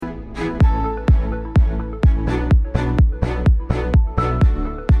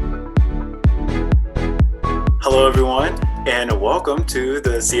everyone, and welcome to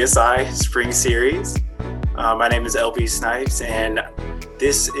the CSI Spring Series. My name is LB Snipes, and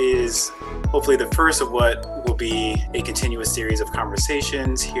this is hopefully the first of what will be a continuous series of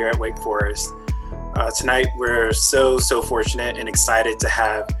conversations here at Wake Forest. Tonight, we're so fortunate and excited to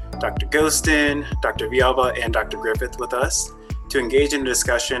have Dr. Ghostin, Dr. Villalba, and Dr. Griffith with us to engage in a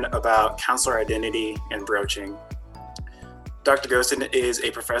discussion about counselor identity and broaching. Dr. Ghostin is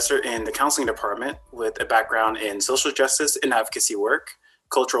a professor in the counseling department with a background in social justice and advocacy work,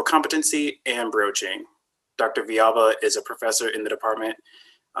 cultural competency, and broaching. Dr. Villalba is a professor in the department,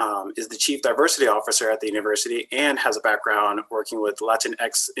 is the chief diversity officer at the university, and has a background working with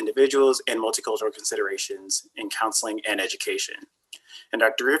Latinx individuals and multicultural considerations in counseling and education. And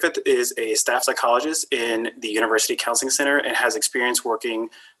Dr. Griffith is a staff psychologist in the University Counseling Center and has experience working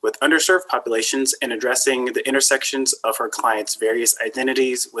with underserved populations and addressing the intersections of her clients' various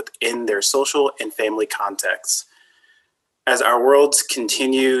identities within their social and family contexts. As our worlds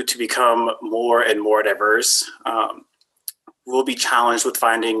continue to become more and more diverse, we'll be challenged with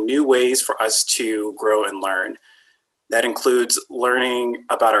finding new ways for us to grow and learn. That includes learning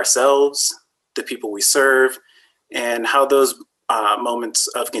about ourselves, the people we serve, and how those moments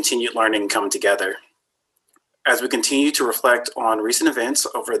of continued learning come together. As we continue to reflect on recent events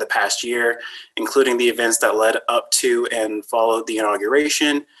over the past year, including the events that led up to and followed the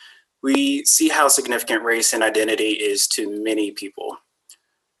inauguration, we see how significant race and identity is to many people.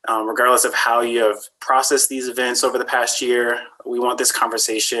 Regardless of how you have processed these events over the past year, we want this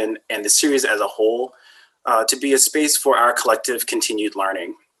conversation and the series as a whole to be a space for our collective continued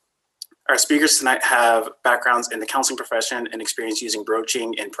learning. Our speakers tonight have backgrounds in the counseling profession and experience using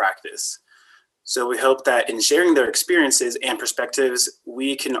broaching in practice. So we hope that in sharing their experiences and perspectives,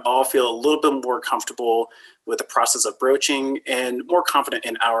 we can all feel a little bit more comfortable with the process of broaching and more confident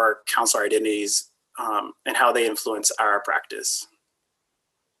in our counselor identities and how they influence our practice.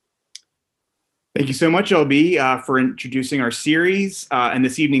 Thank you so much, LB, for introducing our series and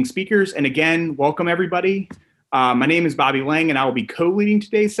this evening's speakers. And again, welcome everybody. My name is Bobby Lang, and I will be co-leading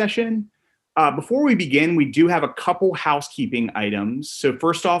today's session. Before we begin, we do have a couple housekeeping items. So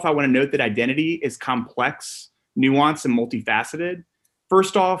first off, I want to note that identity is complex, nuanced, and multifaceted.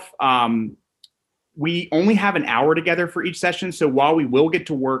 First off, we only have an hour together for each session. So while we will get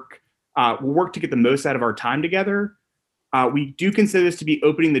to work, we'll work to get the most out of our time together. We do consider this to be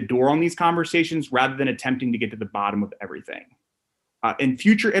opening the door on these conversations rather than attempting to get to the bottom of everything. In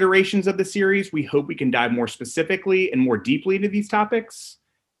future iterations of the series, we hope we can dive more specifically and more deeply into these topics.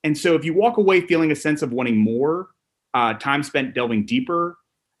 And so if you walk away feeling a sense of wanting more time spent delving deeper,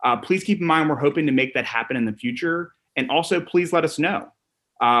 please keep in mind we're hoping to make that happen in the future. And also, please let us know.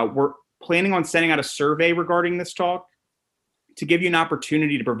 We're planning on sending out a survey regarding this talk to give you an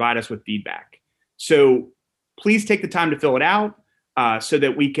opportunity to provide us with feedback. So please take the time to fill it out so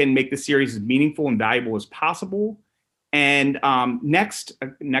that we can make the series as meaningful and valuable as possible. And next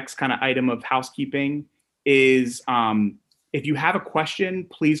kind of item of housekeeping is if you have a question,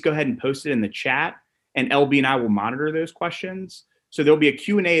 please go ahead and post it in the chat, and LB and I will monitor those questions. So there'll be a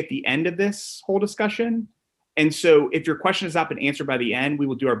Q&A at the end of this whole discussion. And so if your question has not been answered by the end, we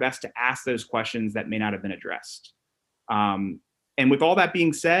will do our best to ask those questions that may not have been addressed. And with all that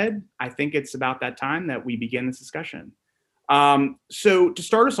being said, I think it's about that time that we begin this discussion. So to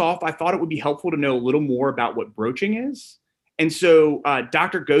start us off, I thought it would be helpful to know a little more about what broaching is. And so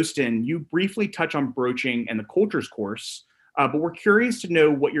Dr. Ghostin, you briefly touch on broaching in the cultures course, but we're curious to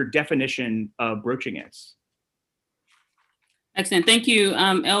know what your definition of broaching is. Excellent. Thank you,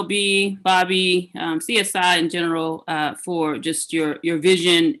 LB, Bobby, CSI in general, for just your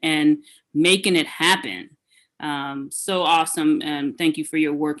vision and making it happen. So awesome. And thank you for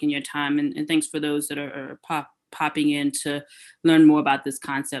your work and your time. And thanks for those that are popping in to learn more about this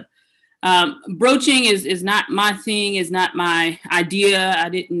concept. Broaching is not my thing, is not my idea. I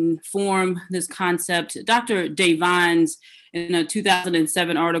didn't form this concept. Dr. Dave Vines, in a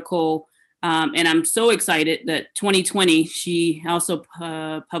 2007 article, and I'm so excited that 2020, she also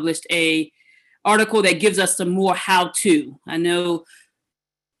published a article that gives us some more how-to. I know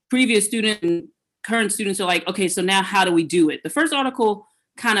previous students and current students are like, okay, so now how do we do it? The first article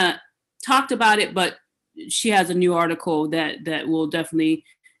kind of talked about it, but she has a new article that will definitely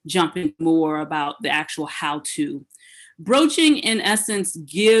jump in more about the actual how-to. Broaching, in essence,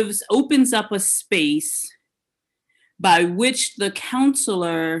 opens up a space by which the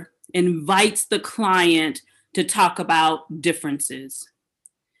counselor invites the client to talk about differences.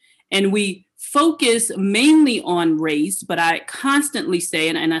 And we focus mainly on race, but I constantly say,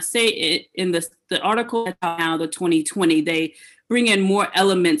 and I say it in the article now, the 2020, they bring in more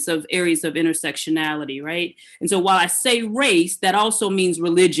elements of areas of intersectionality, right? And so while I say race, that also means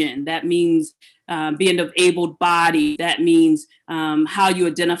religion. That means being of able-bodied. That means how you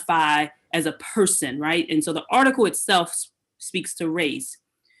identify as a person, right? And so the article itself speaks to race.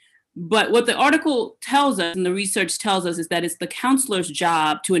 But what the article tells us and the research tells us is that it's the counselor's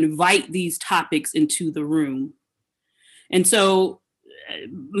job to invite these topics into the room. And so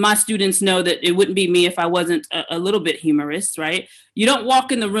my students know that it wouldn't be me if I wasn't a little bit humorous, right? You don't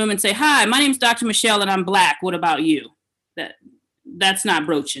walk in the room and say, "Hi, my name's Dr. Michelle and I'm Black. What about you?" That's not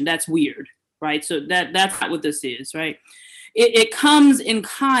broaching. That's weird, right? So that's not what this is, right? It comes in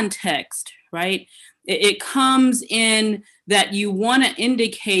context, right? It comes in that you want to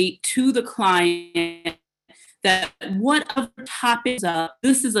indicate to the client that whatever topic is up,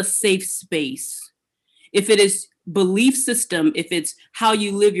 this is a safe space. If it is belief system, if it's how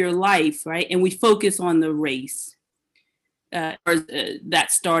you live your life, right? And we focus on the race, or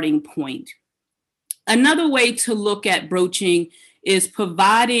that starting point. Another way to look at broaching is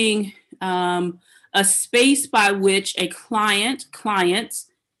providing a space by which a clients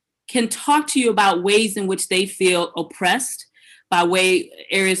can talk to you about ways in which they feel oppressed,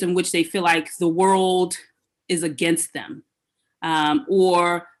 areas in which they feel like the world is against them,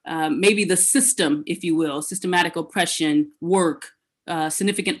 or maybe the system, if you will, systematic oppression, work,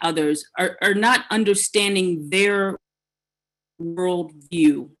 significant others are not understanding their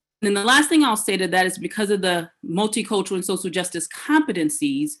worldview. And then the last thing I'll say to that is because of the multicultural and social justice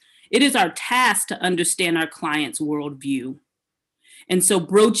competencies, it is our task to understand our client's worldview. And so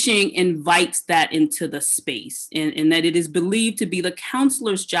broaching invites that into the space, and that it is believed to be the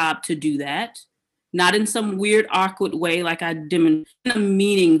counselor's job to do that, not in some weird, awkward way, like I demonstrated, in a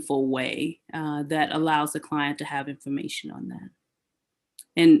meaningful way that allows the client to have information on that.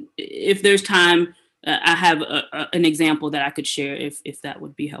 And if there's time, I have an example that I could share if that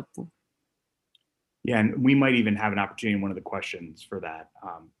would be helpful. Yeah, and we might even have an opportunity in one of the questions for that.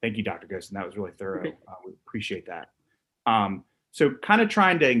 Thank you, Dr. Gostin. That was really thorough. We appreciate that. So kind of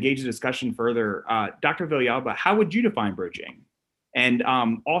trying to engage the discussion further, Dr. Villalba, how would you define broaching? And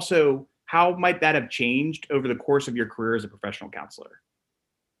also, how might that have changed over the course of your career as a professional counselor?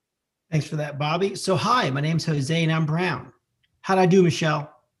 Thanks for that, Bobby. So hi, my name's Jose and I'm Brown. How'd I do, Michelle?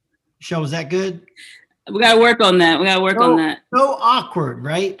 Michelle, was that good? We got to work on that. On that. So awkward,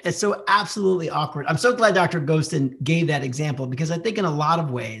 right? It's so absolutely awkward. I'm so glad Dr. Gostin gave that example because I think in a lot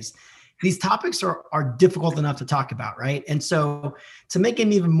of ways, these topics are difficult enough to talk about, right? And so to make it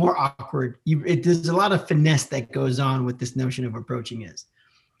even more awkward, there's a lot of finesse that goes on with this notion of what broaching is.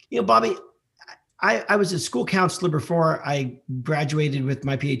 You know, Bobby, I was a school counselor before I graduated with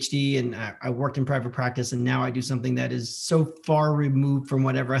my PhD, and I worked in private practice, and now I do something that is so far removed from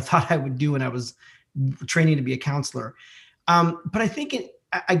whatever I thought I would do when I was training to be a counselor. But I think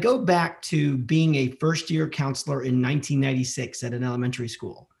I go back to being a first-year counselor in 1996 at an elementary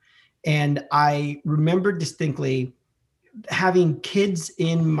school. And I remember distinctly having kids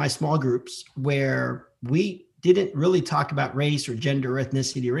in my small groups where we didn't really talk about race or gender or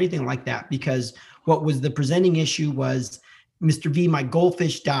ethnicity or anything like that, because what was the presenting issue was, Mr. V, my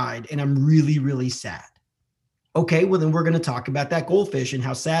goldfish died and I'm really, really sad. Okay, well then we're going to talk about that goldfish and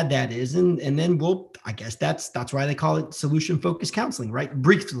how sad that is. And then I guess that's why they call it solution-focused counseling, right?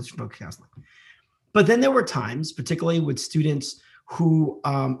 Brief solution-focused counseling. But then there were times, particularly with students who,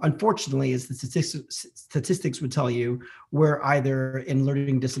 unfortunately, as the statistics would tell you, were either in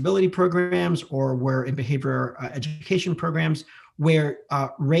learning disability programs or were in behavior education programs where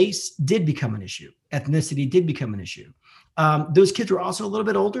race did become an issue, ethnicity did become an issue. Those kids were also a little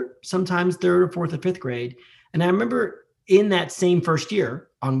bit older, sometimes third or fourth or fifth grade. And I remember in that same first year,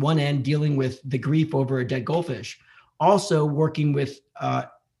 on one end, dealing with the grief over a dead goldfish, also working with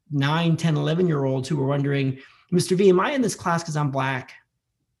 9, 10, 11-year-olds who were wondering, Mr. V, am I in this class because I'm Black?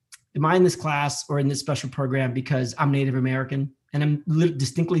 Am I in this class or in this special program because I'm Native American? And I'm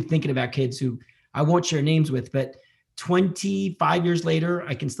distinctly thinking about kids who I won't share names with, but 25 years later,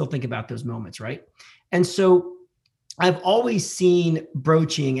 I can still think about those moments, right? And so I've always seen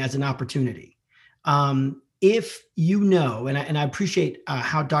broaching as an opportunity. If you know, and I appreciate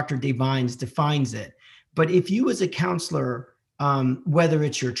how Dr. Devines defines it, but if you as a counselor, whether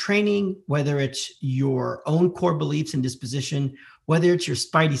it's your training, whether it's your own core beliefs and disposition, whether it's your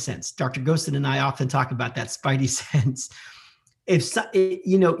spidey sense, Dr. Gostin and I often talk about that spidey sense.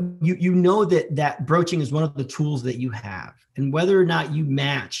 You know that broaching is one of the tools that you have, and whether or not you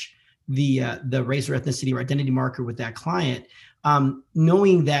match the race or ethnicity or identity marker with that client,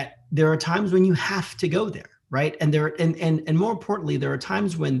 knowing that there are times when you have to go there, right? And more importantly, there are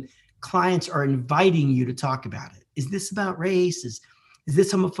times when clients are inviting you to talk about it. is this about race? Is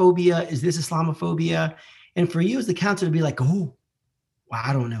this homophobia? Is this Islamophobia? And for you as the counselor to be like, oh, well,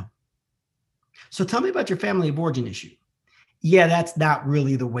 I don't know. So tell me about your family of origin issue. Yeah, that's not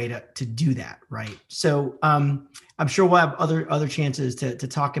really the way to do that, right? So I'm sure we'll have other chances to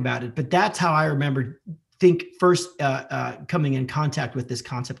talk about it, but that's how I remember first coming in contact with this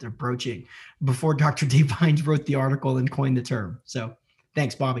concept of broaching before Dr. Dave Vines wrote the article and coined the term. So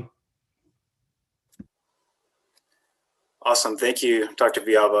thanks, Bobby. Awesome. Thank you, Dr.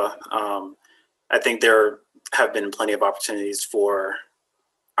 Villalba. I think there have been plenty of opportunities for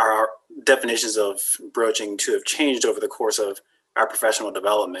our definitions of broaching to have changed over the course of our professional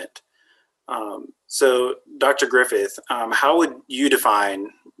development. So Dr. Griffith, how would you define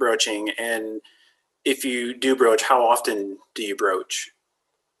broaching? And if you do broach, how often do you broach?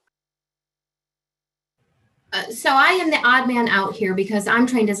 So I am the odd man out here because I'm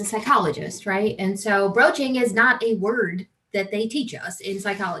trained as a psychologist, right? And so broaching is not a word that they teach us in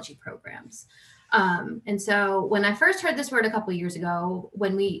psychology programs. And so when I first heard this word a couple of years ago,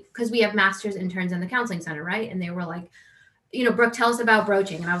 because we have master's interns in the counseling center, right? And they were like, Brooke, tell us about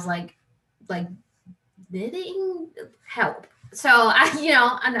broaching. And I was like knitting, help. So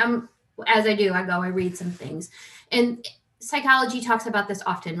I'm, as I do, I read some things. And psychology talks about this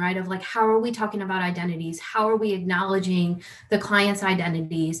often, right? Of like, how are we talking about identities? How are we acknowledging the client's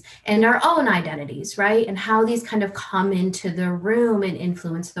identities and our own identities, right? And how these kind of come into the room and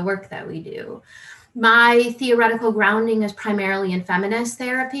influence the work that we do. My theoretical grounding is primarily in feminist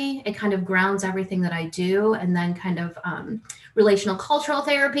therapy. It kind of grounds everything that I do. And then kind of relational cultural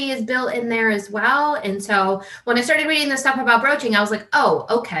therapy is built in there as well. And so when I started reading this stuff about broaching, I was like, oh,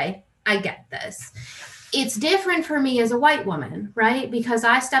 okay, I get this. It's different for me as a white woman, right? Because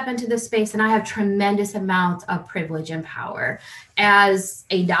I step into this space and I have tremendous amounts of privilege and power as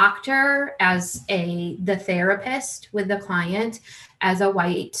a doctor, as the therapist with the client, as a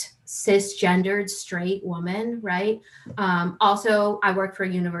white, cisgendered, straight woman, right? Also, I work for a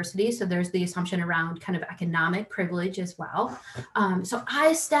university, so there's the assumption around kind of economic privilege as well. So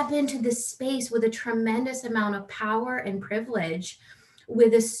I step into this space with a tremendous amount of power and privilege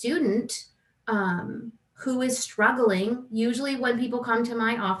with a student who is struggling. Usually when people come to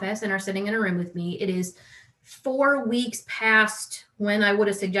my office and are sitting in a room with me, it is 4 weeks past when I would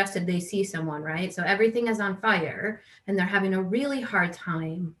have suggested they see someone, right? So everything is on fire and they're having a really hard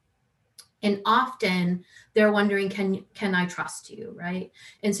time. And often they're wondering, can I trust you, right?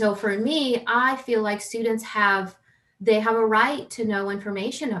 And so for me, I feel like students have a right to know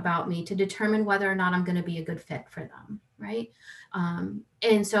information about me to determine whether or not I'm going to be a good fit for them, right?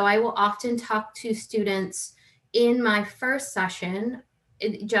 And so I will often talk to students in my first session,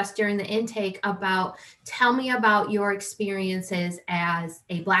 just during the intake, about tell me about your experiences as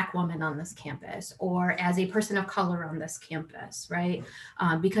a Black woman on this campus or as a person of color on this campus, right?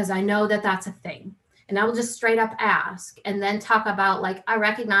 Because I know that that's a thing. And I will just straight up ask and then talk about, like, I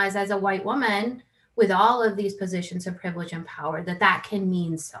recognize as a white woman with all of these positions of privilege and power that can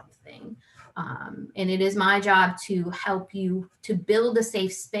mean something. And it is my job to help you to build a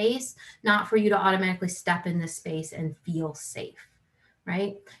safe space, not for you to automatically step in this space and feel safe,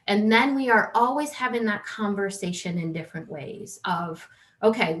 right? And then we are always having that conversation in different ways of,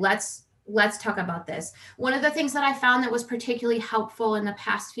 okay, let's talk about this. One of the things that I found that was particularly helpful in the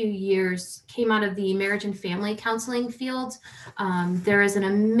past few years came out of the marriage and family counseling field. There is an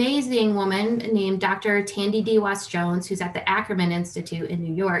amazing woman named Dr. Tandy D. West Jones, who's at the Ackerman Institute in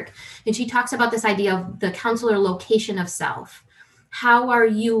New York. And she talks about this idea of the counselor location of self. How are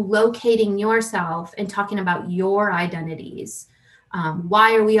you locating yourself and talking about your identities?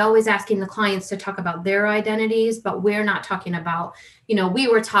 Why are we always asking the clients to talk about their identities, but we're not talking about, we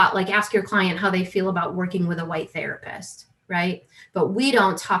were taught, like, ask your client how they feel about working with a white therapist, right? But we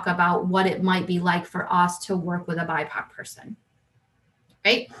don't talk about what it might be like for us to work with a BIPOC person,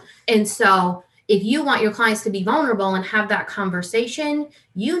 right? And so if you want your clients to be vulnerable and have that conversation,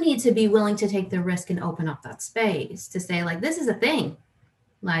 you need to be willing to take the risk and open up that space to say, like, this is a thing,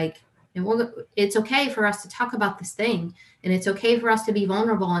 like, and it's okay for us to talk about this thing. And it's okay for us to be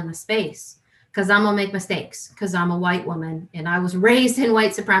vulnerable in the space, because I'm going to make mistakes, because I'm a white woman and I was raised in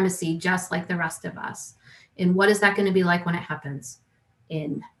white supremacy, just like the rest of us. And what is that going to be like when it happens?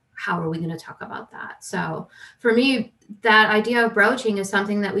 And how are we going to talk about that? So for me, that idea of broaching is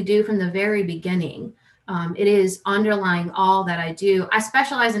something that we do from the very beginning. It is underlying all that I do. I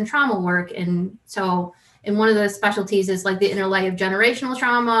specialize in trauma work. And one of the specialties is like the interlay of generational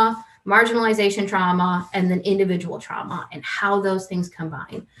trauma, marginalization trauma, and then individual trauma, and how those things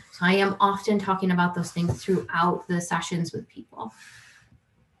combine. So I am often talking about those things throughout the sessions with people.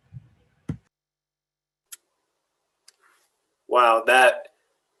 Wow, that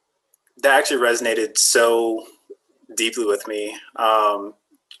actually resonated so deeply with me.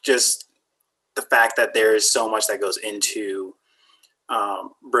 Just the fact that there is so much that goes into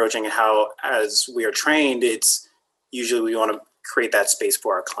broaching, and how, as we are trained, it's usually we want to create that space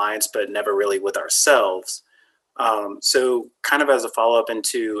for our clients, but never really with ourselves. So kind of as a follow-up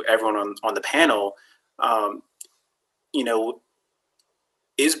into everyone on the panel, you know,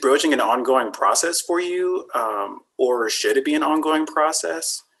 is broaching an ongoing process for you, or should it be an ongoing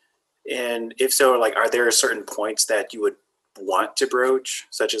process? And if so, like, are there certain points that you would want to broach,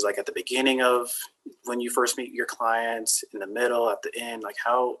 such as like at the beginning of when you first meet your clients, in the middle, at the end? Like,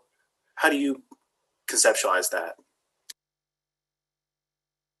 how do you conceptualize that?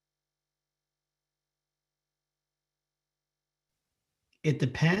 It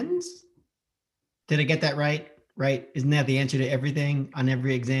depends. Did I get that right? Right? Isn't that the answer to everything on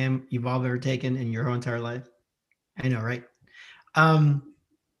every exam you've all ever taken in your whole entire life? I know, right?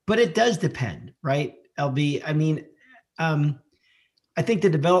 But it does depend, right? LB. I mean, I think the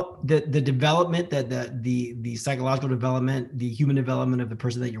development, the psychological development, the human development of the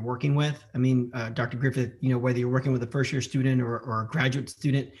person that you're working with. I mean, Dr. Griffith, you know, whether you're working with a first year student or a graduate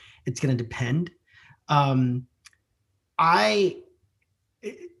student, it's going to depend. I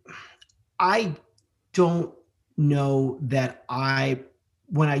don't know that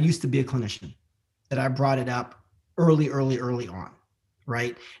when I used to be a clinician, that I brought it up early on,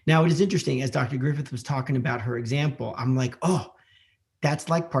 right? Now, it is interesting, as Dr. Griffith was talking about her example, I'm like, oh, that's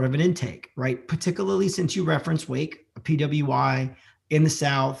like part of an intake, right? Particularly since you referenced Wake, a PWI in the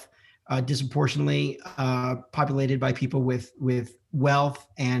South, disproportionately populated by people with wealth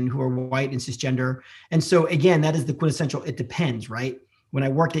and who are white and cisgender. And so again, that is the quintessential, it depends, right? When I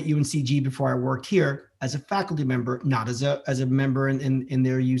worked at UNCG before I worked here as a faculty member, not as a member in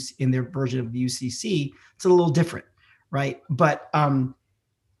their version of the UCC, it's a little different, right? But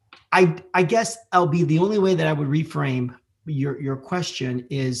I guess, LB, the only way that I would reframe your question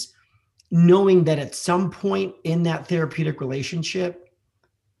is knowing that at some point in that therapeutic relationship,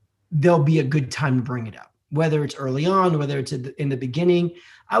 there'll be a good time to bring it up, whether it's early on, whether it's in the beginning.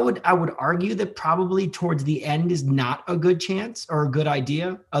 I would argue that probably towards the end is not a good chance or a good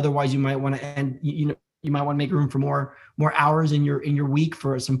idea. Otherwise, you might want to end. You might want to make room for more hours in your week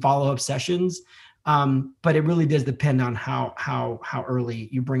for some follow-up sessions. But it really does depend on how early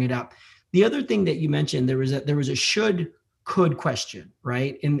you bring it up. The other thing that you mentioned, there was a could question,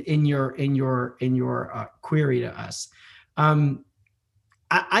 right? In your query to us.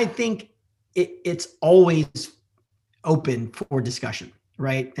 I think it's always open for discussion,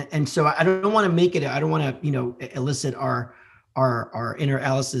 right? And so I don't want to make it. I don't want to, elicit our inner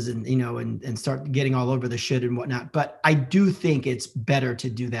Alice's and start getting all over the should and whatnot. But I do think it's better to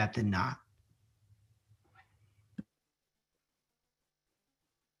do that than not.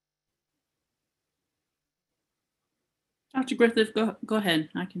 Dr. Griffith, go ahead.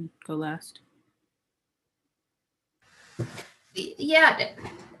 I can go last. Yeah,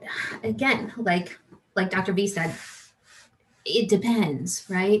 again, like Dr. B said, it depends,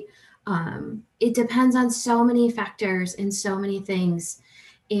 right? It depends on so many factors and so many things.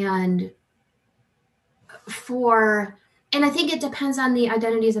 And I think it depends on the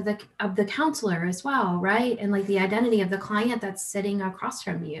identities of the counselor as well, right? And like the identity of the client that's sitting across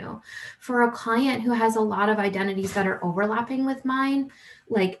from you. For a client who has a lot of identities that are overlapping with mine,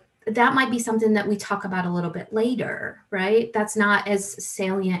 like that might be something that we talk about a little bit later, right? That's not as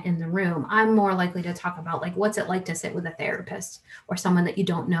salient in the room. I'm more likely to talk about like, what's it like to sit with a therapist or someone that you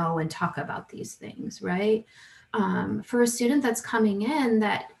don't know and talk about these things, right? For a student that's coming in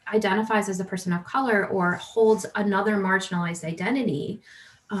that identifies as a person of color or holds another marginalized identity,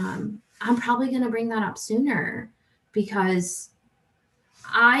 I'm probably going to bring that up sooner because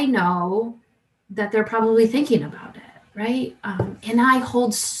I know that they're probably thinking about it. Right. And I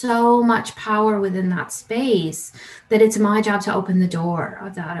hold so much power within that space that it's my job to open the door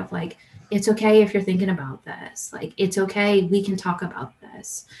of that, of like, it's okay if you're thinking about this, like, it's okay. We can talk about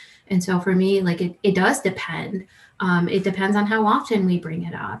this. And so for me, like, it does depend. It depends on how often we bring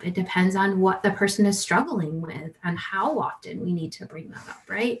it up. It depends on what the person is struggling with and how often we need to bring that up.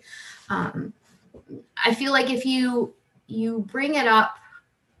 Right. I feel like if you bring it up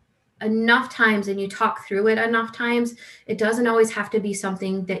enough times and you talk through it enough times, it doesn't always have to be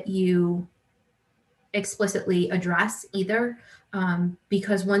something that you explicitly address either.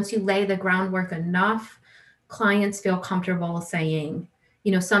 Because once you lay the groundwork enough, clients feel comfortable saying,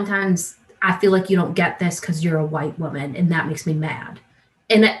 sometimes I feel like you don't get this because you're a white woman and that makes me mad.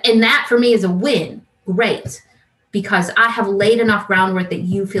 And that for me is a win. Great. Because I have laid enough groundwork that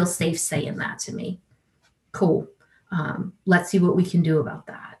you feel safe saying that to me. Cool. Let's see what we can do about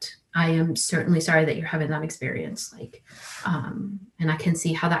that. I am certainly sorry that you're having that experience, and I can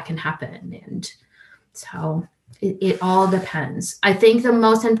see how that can happen. And so it all depends. I think the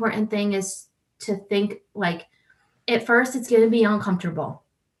most important thing is to think, like, at first it's going to be uncomfortable.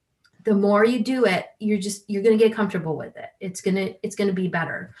 The more you do it, you're going to get comfortable with it. It's going to be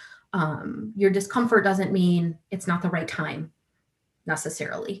better. Your discomfort doesn't mean it's not the right time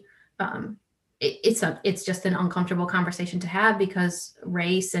necessarily. It's just an uncomfortable conversation to have, because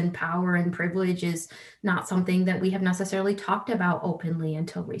race and power and privilege is not something that we have necessarily talked about openly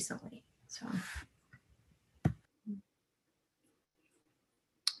until recently. So.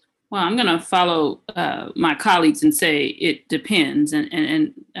 Well, I'm going to follow my colleagues and say it depends.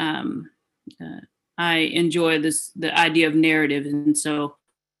 And I enjoy the idea of narrative. And so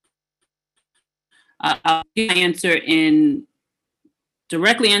I'll give my answer in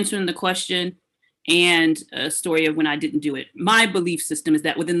directly answering the question and a story of when I didn't do it. My belief system is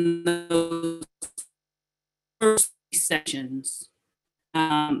that within those first sessions,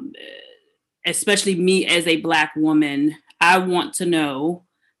 especially me as a Black woman, I want to know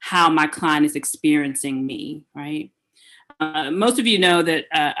how my client is experiencing me, right? Most of you know that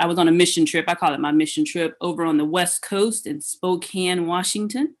I was on a mission trip. I call it my mission trip over on the West Coast in Spokane,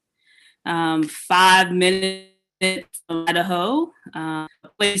 Washington. 5 minutes from Idaho, a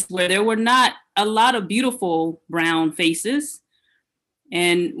place where there were not a lot of beautiful brown faces.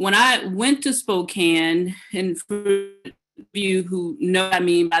 And when I went to Spokane, and for you who know what I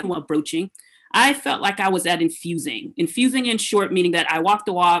mean by broaching, I felt like I was at infusing. Infusing in short, meaning that I walk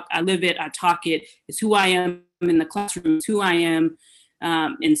the walk, I live it, I talk it. It's who I am in the classroom, it's who I am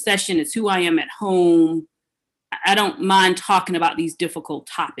in session, it's who I am at home. I don't mind talking about these difficult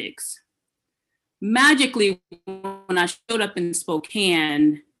topics. Magically, when I showed up in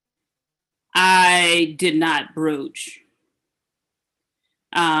Spokane, I did not broach.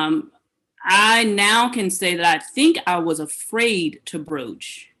 I now can say that I think I was afraid to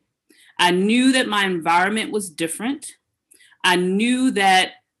broach. I knew that my environment was different. I knew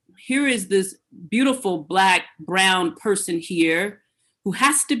that here is this beautiful Black, brown person here who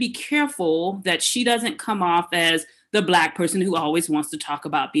has to be careful that she doesn't come off as the Black person who always wants to talk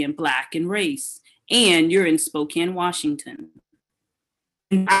about being Black and race. And you're in Spokane, Washington.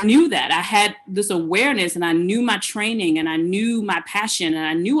 And I knew that. I had this awareness, and I knew my training, and I knew my passion, and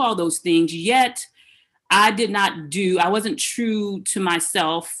I knew all those things, yet I wasn't true to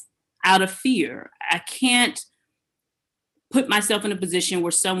myself out of fear. I can't put myself in a position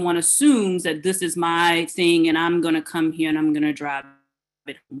where someone assumes that this is my thing and I'm going to come here and I'm going to drive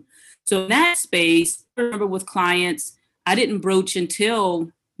it home. So in that space, I remember with clients, I didn't broach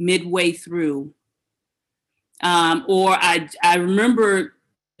until midway through. Or I remember,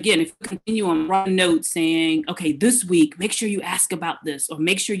 again, if you continue on writing notes saying, okay, this week, make sure you ask about this, or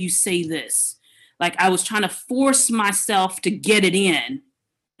make sure you say this. Like I was trying to force myself to get it in.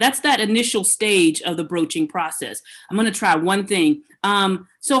 That's that initial stage of the broaching process. I'm going to try one thing.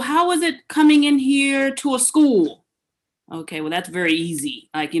 So how is it coming in here to a school? Okay, well, that's very easy.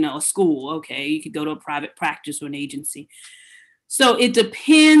 Like, a school. Okay, you could go to a private practice or an agency. So it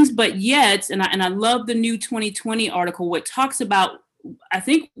depends, but yet, and I love the new 2020 article, what talks about, I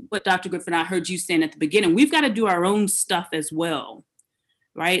think what Dr. Griffin, I heard you saying at the beginning, we've got to do our own stuff as well,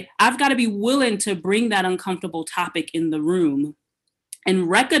 right? I've got to be willing to bring that uncomfortable topic in the room and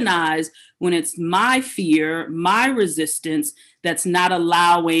recognize when it's my fear, my resistance, that's not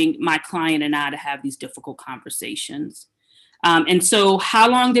allowing my client and I to have these difficult conversations. And so how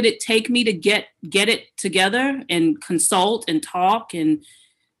long did it take me to get it together and consult and talk? And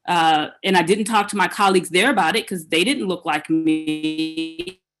I didn't talk to my colleagues there about it because they didn't look like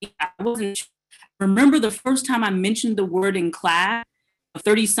me. I wasn't sure. Remember the first time I mentioned the word in class,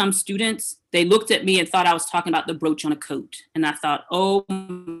 30 some students, they looked at me and thought I was talking about the brooch on a coat. And I thought, oh,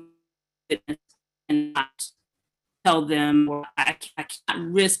 and not tell them, or I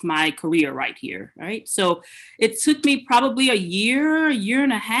can't risk my career right here, right? So it took me probably a year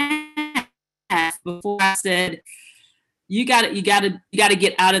and a half before I said, you got to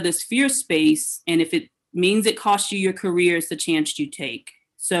get out of this fear space. And if it means it costs you your career, it's the chance you take.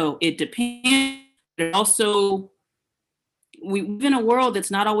 So it depends. But also, we live in a world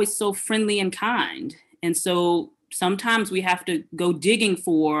that's not always so friendly and kind. And so sometimes we have to go digging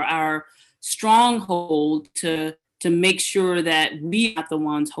for our stronghold to make sure that we are not the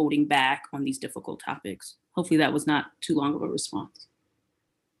ones holding back on these difficult topics. Hopefully that was not too long of a response.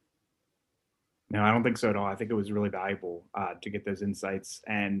 No, I don't think so at all. I think it was really valuable to get those insights.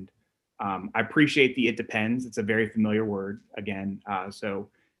 And I appreciate the "it depends." It's a very familiar word again. So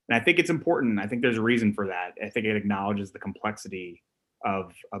And I think it's important. I think there's a reason for that. I think it acknowledges the complexity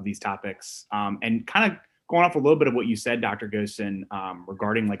of these topics. And kind of going off a little bit of what you said, Dr. Ghostin,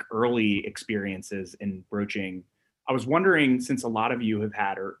 regarding like early experiences in broaching, I was wondering, since a lot of you have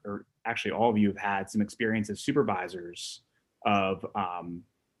had, or actually all of you have had some experience as supervisors of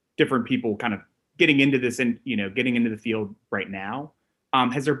different people kind of getting into this and, getting into the field right now.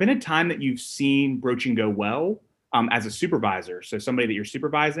 Has there been a time that you've seen broaching go well as a supervisor? So somebody that you're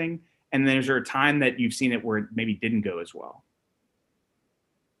supervising, and then is there a time that you've seen it where it maybe didn't go as well?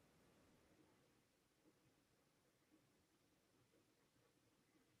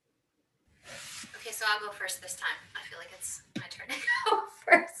 Okay, so I'll go first this time. I feel like it's my turn to go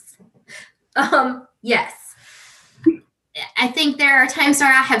first. Yes. I think there are times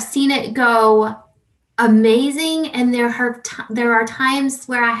where I have seen it go amazing, and there are times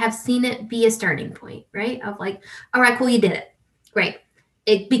where I have seen it be a starting point, right? Of like, all right, cool, you did it, great.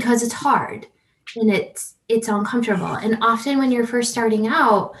 Because it's hard and it's uncomfortable, and often when you're first starting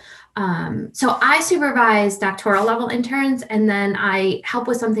out. So I supervise doctoral level interns, and then I help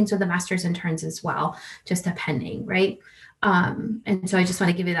with some things with the master's interns as well, just depending, right? And so I just want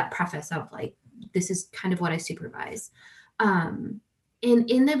to give you that preface of like, this is kind of what I supervise. In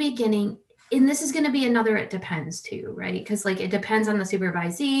the beginning, and this is going to be another, it depends too, right? Because like it depends on the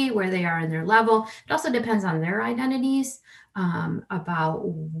supervisee, where they are in their level. It also depends on their identities, about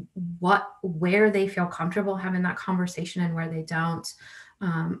where they feel comfortable having that conversation and where they don't.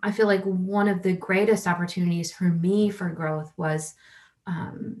 I feel like one of the greatest opportunities for me for growth was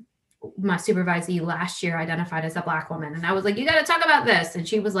my supervisee last year identified as a Black woman. And I was like, you got to talk about this. And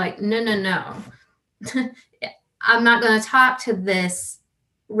she was like, no. I'm not going to talk to this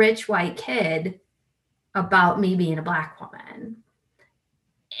rich white kid about me being a Black woman.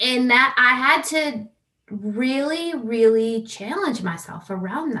 And that I had to really, really challenge myself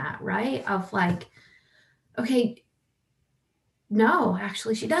around that, right? Of like, okay, no,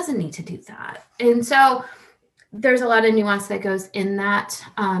 actually, she doesn't need to do that. And so there's a lot of nuance that goes in that,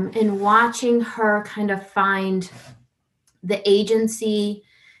 in watching her kind of find the agency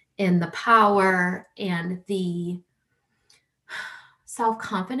and the power and the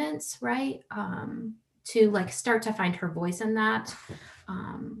self-confidence, right? To like start to find her voice in that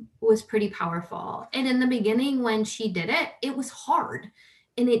was pretty powerful. And in the beginning, when she did it, it was hard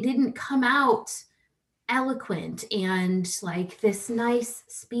and it didn't come out eloquent and like this nice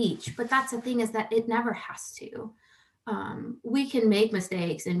speech. But that's the thing, is that it never has to. We can make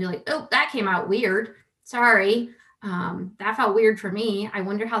mistakes and be like, oh, that came out weird. Sorry. That felt weird for me. I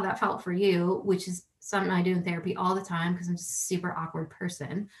wonder how that felt for you, which is something I do in therapy all the time because I'm just a super awkward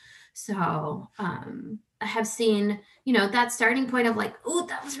person. So I have seen, that starting point of like, oh,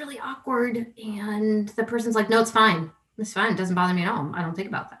 that was really awkward. And the person's like, no, it's fine. It's fine. It doesn't bother me at all. I don't think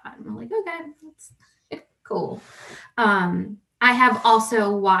about that. And I'm like, okay, that's cool. I have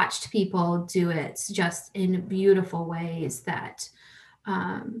also watched people do it just in beautiful ways that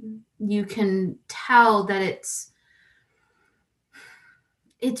you can tell that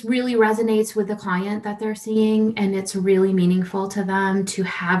it really resonates with the client that they're seeing, and it's really meaningful to them to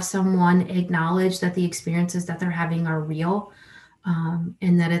have someone acknowledge that the experiences that they're having are real,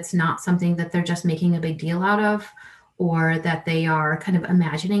 and that it's not something that they're just making a big deal out of, or that they are kind of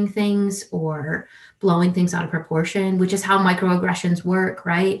imagining things or blowing things out of proportion, which is how microaggressions work,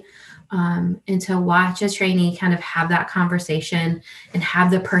 right? And to watch a trainee kind of have that conversation and have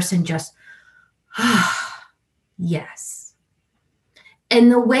the person just, yes. And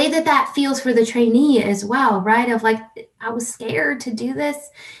the way that feels for the trainee as well, right? Of like, I was scared to do this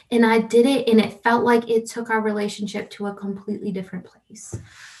and I did it, and it felt like it took our relationship to a completely different place.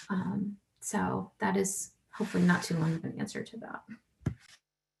 So that is hopefully not too long of an answer to that. I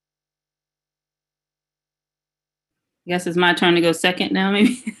guess it's my turn to go second now,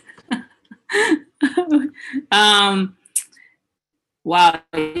 maybe. Wow.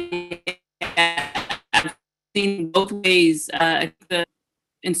 I've seen both ways.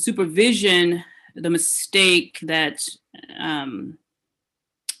 In supervision, the mistake that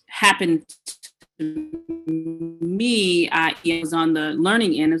happened to me, I was on the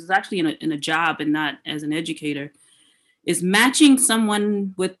learning end. It was actually in a job and not as an educator, is matching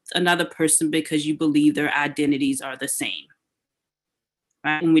someone with another person because you believe their identities are the same.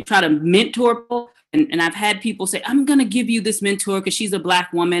 Right? And we try to mentor people, and I've had people say, I'm going to give you this mentor because she's a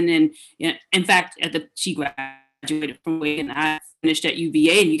Black woman. And in fact, she graduated from Wake, and I finished at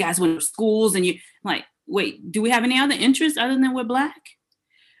UVA, and you guys went to schools, and I'm like, wait, do we have any other interests other than we're Black?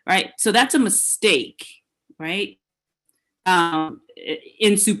 Right? So that's a mistake, right?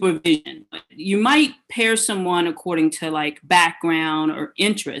 in supervision. You might pair someone according to like background or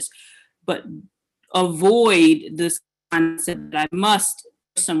interest, but avoid this concept that I must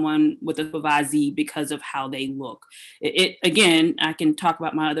someone with a supervisee because of how they look. Again, I can talk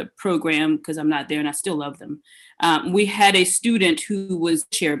about my other program because I'm not there and I still love them. We had a student who was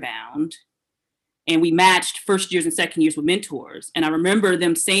chair bound, and we matched first years and second years with mentors. And I remember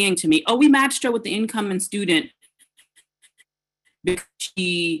them saying to me, "Oh, we matched her with the incoming student because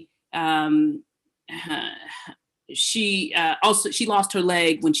she lost her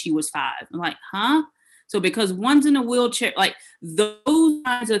leg when she was 5." I'm like, huh? So because one's in a wheelchair, like those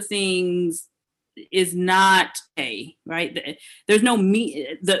kinds of things is not okay, right? There's no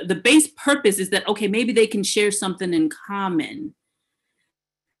the base purpose is that, okay, maybe they can share something in common.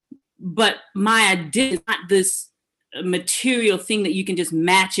 But my idea is not this material thing that you can just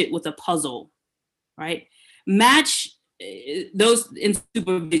match it with a puzzle, right? Match those in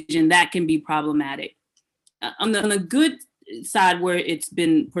supervision, that can be problematic. On the good side, where it's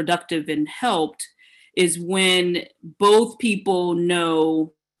been productive and helped, is when both people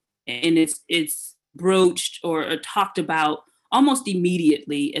know and it's broached or talked about almost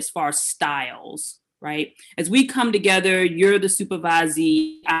immediately as far as styles, right? As we come together, you're the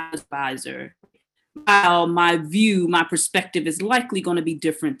supervisee, I'm the supervisor. While my view, my perspective is likely going to be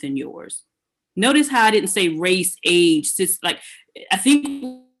different than yours. Notice how I didn't say race, age, like I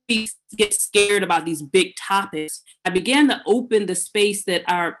think we get scared about these big topics. I began to open the space that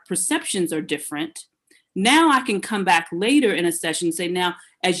our perceptions are different. Now I can come back later in a session and say, now,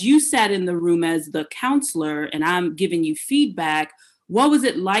 as you sat in the room as the counselor and I'm giving you feedback, what was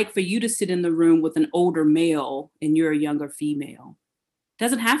it like for you to sit in the room with an older male and you're a younger female?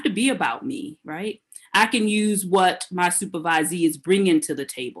 Doesn't have to be about me, right? I can use what my supervisee is bringing to the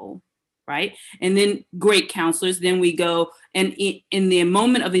table, right? And then great counselors, then we go, and in the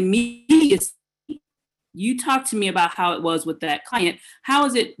moment of immediacy, you talk to me about how it was with that client. How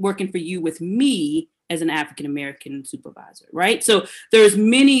is it working for you with me as an African-American supervisor, right? So there's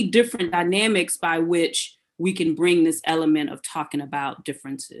many different dynamics by which we can bring this element of talking about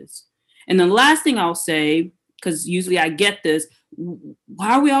differences. And the last thing I'll say, because usually I get this,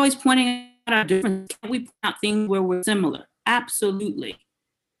 why are we always pointing out our differences? Can't we point out things where we're similar? Absolutely,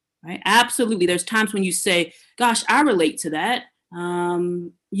 right? Absolutely. There's times when you say, gosh, I relate to that.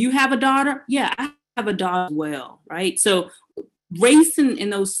 You have a daughter? Yeah, I have a daughter as well, right? So race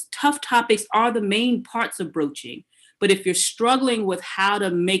and those tough topics are the main parts of broaching. But if you're struggling with how to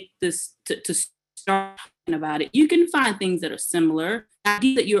make this, to start talking about it, you can find things that are similar. The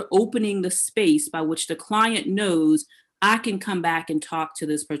idea that you're opening the space by which the client knows, I can come back and talk to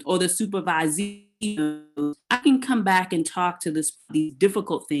this person, or the supervisee knows, I can come back and talk to these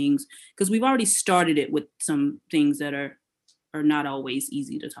difficult things, because we've already started it with some things that are not always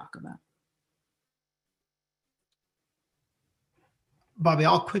easy to talk about. Bobby,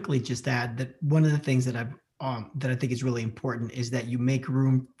 I'll quickly just add that one of the things that I think is really important is that you make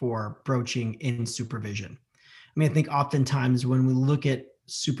room for broaching in supervision. I mean, I think oftentimes when we look at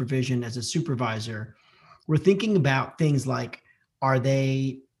supervision as a supervisor, we're thinking about things like, are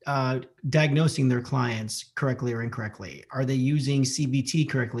they diagnosing their clients correctly or incorrectly? Are they using CBT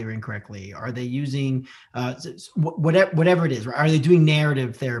correctly or incorrectly? Are they using whatever it is? Right? Are they doing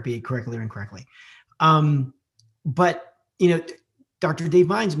narrative therapy correctly or incorrectly? But, Dr. Dave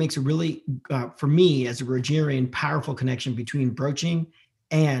Mines makes a really, for me as a Rogerian, powerful connection between broaching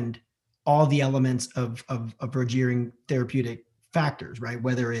and all the elements of Rogerian therapeutic factors, right?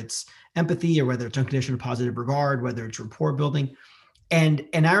 Whether it's empathy or whether it's unconditional positive regard, whether it's rapport building. And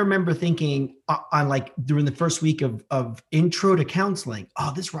I remember thinking on like during the first week of intro to counseling,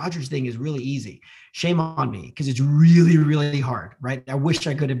 oh, this Rogers thing is really easy. Shame on me, because it's really, really hard, right? I wish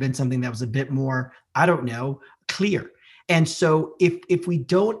I could have been something that was a bit more, I don't know, clear. And so if we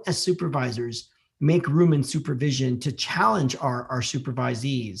don't, as supervisors, make room in supervision to challenge our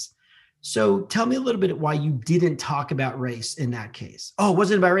supervisees. So tell me a little bit why you didn't talk about race in that case. Oh, it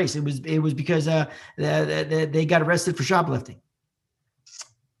wasn't about race. It was because they got arrested for shoplifting.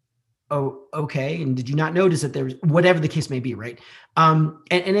 Oh, okay. And did you not notice that there was, whatever the case may be, right? And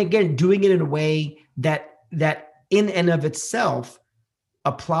again, doing it in a way that in and of itself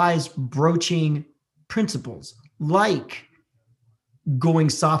applies broaching principles, like going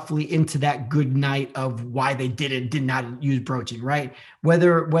softly into that good night of why they did not use broaching, right?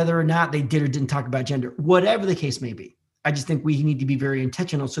 Whether or not they did or didn't talk about gender, whatever the case may be. I just think we need to be very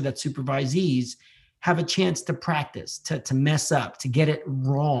intentional so that supervisees have a chance to practice, to mess up, to get it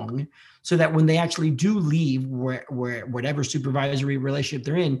wrong, so that when they actually do leave whatever supervisory relationship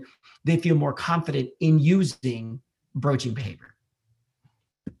they're in, they feel more confident in using broaching behavior.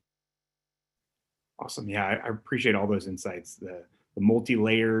 Awesome. Yeah, I appreciate all those insights. The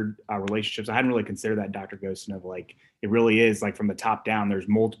multi-layered relationships. I hadn't really considered that, Dr. Ghostin, of like, it really is like from the top down, there's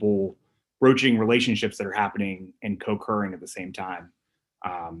multiple broaching relationships that are happening and co-occurring at the same time.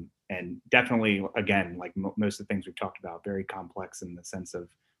 And definitely, again, like most of the things we've talked about, very complex in the sense of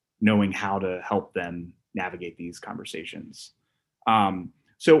knowing how to help them navigate these conversations.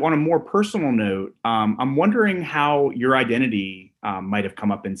 So on a more personal note, I'm wondering how your identity might have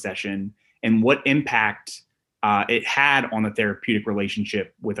come up in session and what impact it had on the therapeutic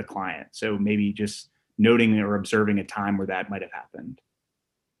relationship with a client. So maybe just noting or observing a time where that might have happened.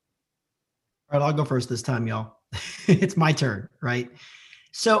 All right, I'll go first this time, y'all. It's my turn, right?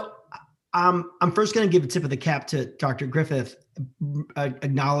 So I'm first going to give a tip of the cap to Dr. Griffith,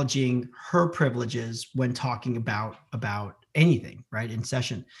 acknowledging her privileges when talking about anything, right, in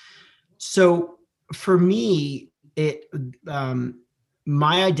session. So for me,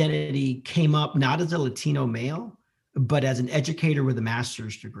 my identity came up not as a Latino male, but as an educator with a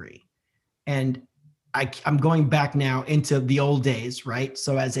master's degree. And I'm going back now into the old days, right?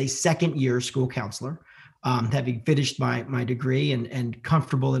 So as a second year school counselor, having finished my degree and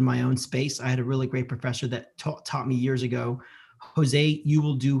comfortable in my own space, I had a really great professor that taught me years ago, Jose, you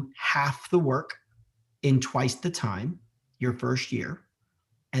will do half the work in twice the time your first year.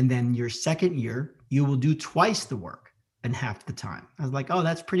 And then your second year, you will do twice the work in half the time. I was like, oh,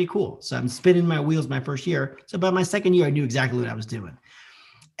 that's pretty cool. So I'm spinning my wheels my first year. So by my second year, I knew exactly what I was doing.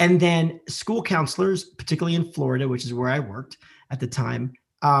 And then school counselors, particularly in Florida, which is where I worked at the time,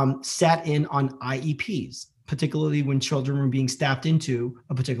 sat in on IEPs, particularly when children were being staffed into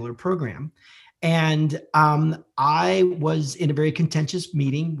a particular program. And I was in a very contentious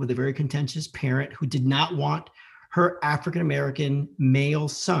meeting with a very contentious parent who did not want her African-American male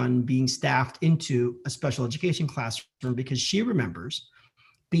son being staffed into a special education classroom because she remembers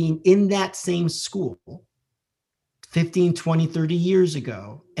being in that same school 15, 20, 30 years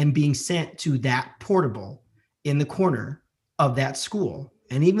ago and being sent to that portable in the corner of that school.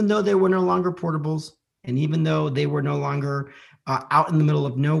 And even though they were no longer portables, and even though they were no longer out in the middle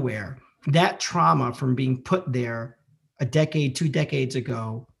of nowhere, that trauma from being put there a decade, 2 decades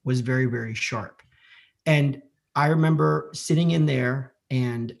ago was very, very sharp. And I remember sitting in there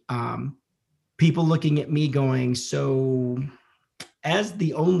and people looking at me going, so as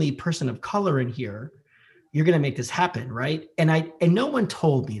the only person of color in here, you're going to make this happen, right? And no one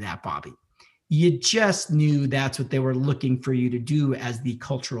told me that, Bobby. You just knew that's what they were looking for you to do as the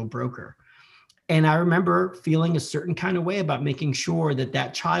cultural broker. And I remember feeling a certain kind of way about making sure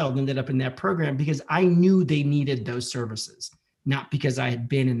that child ended up in that program because I knew they needed those services, not because I had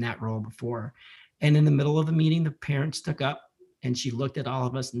been in that role before. And in the middle of the meeting, the parent stuck up and she looked at all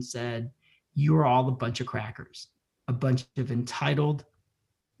of us and said, you are all a bunch of crackers, a bunch of entitled,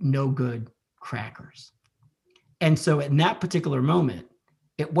 no good crackers. And so in that particular moment,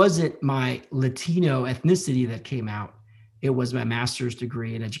 it wasn't my Latino ethnicity that came out. It was my master's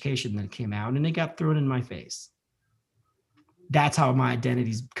degree in education that came out, and it got thrown in my face. That's how my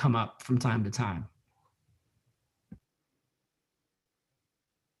identities come up from time to time.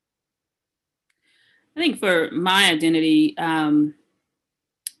 I think for my identity,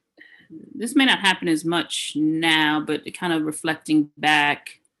 this may not happen as much now, but kind of reflecting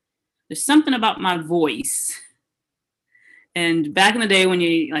back, there's something about my voice. And back in the day when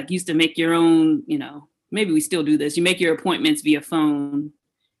you like used to make your own, maybe we still do this, you make your appointments via phone.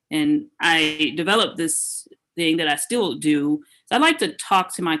 And I developed this thing that I still do. So I like to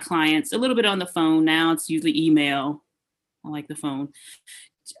talk to my clients a little bit on the phone. Now it's usually email. I like the phone.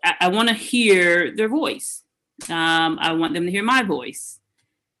 I want to hear their voice. I want them to hear my voice.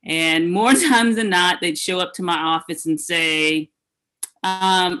 And more times than not, they'd show up to my office and say,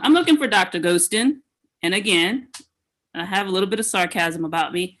 I'm looking for Dr. Ghostin. And again, I have a little bit of sarcasm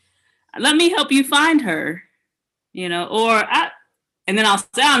about me. Let me help you find her, and then I'll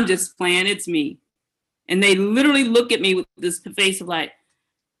say, I'm just playing, it's me. And they literally look at me with this face of like,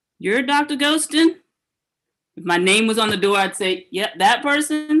 you're Dr. Ghostin? If my name was on the door, I'd say, yeah, that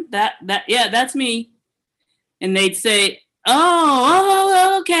person, yeah, that's me. And they'd say,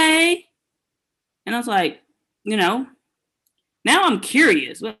 oh, okay. And I was like, now I'm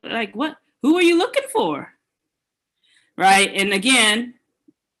curious. Like, what? Who are you looking for? Right. And again,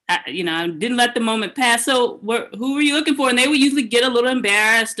 I didn't let the moment pass. So who were you looking for? And they would usually get a little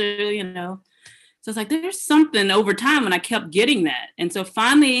embarrassed or. So it's like, there's something over time when I kept getting that. And so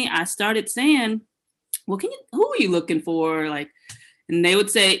finally I started saying, well, who are you looking for? Like, and they would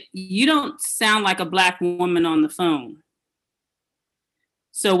say, you don't sound like a Black woman on the phone.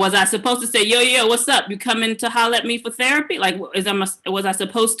 So was I supposed to say, yo, what's up? You coming to holler at me for therapy? Like, was I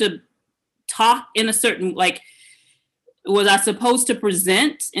supposed to talk in a certain, like, was I supposed to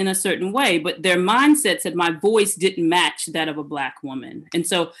present in a certain way? But their mindset said my voice didn't match that of a Black woman. And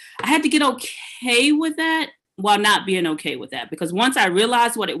so I had to get okay with that while not being okay with that. Because once I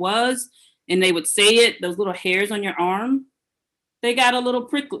realized what it was, and they would say it, those little hairs on your arm, they got a little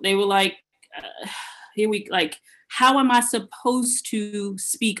prickle. They were like, how am I supposed to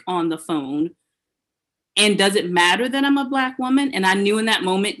speak on the phone? And does it matter that I'm a Black woman? And I knew in that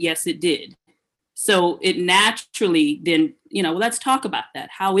moment, yes, it did. So it naturally then, let's talk about that.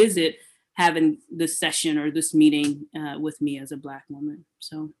 How is it having this session or this meeting with me as a Black woman?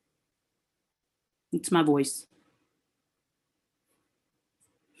 So it's my voice.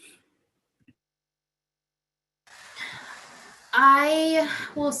 I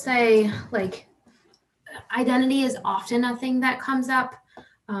will say, like, identity is often a thing that comes up.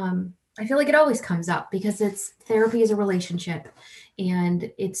 I feel like it always comes up because therapy is a relationship, and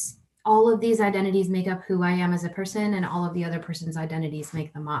it's all of these identities make up who I am as a person, and all of the other person's identities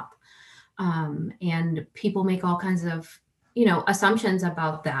make them up. And people make all kinds of, assumptions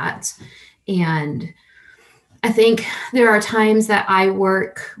about that. And I think there are times that I'll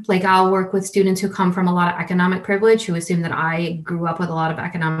work with students who come from a lot of economic privilege, who assume that I grew up with a lot of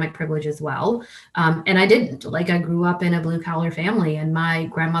economic privilege as well. And I didn't. Like, I grew up in a blue collar family, and my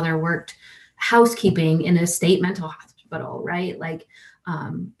grandmother worked housekeeping in a state mental hospital, right?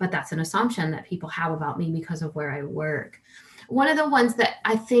 But that's an assumption that people have about me because of where I work. One of the ones that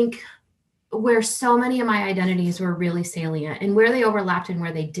I think where so many of my identities were really salient, and where they overlapped and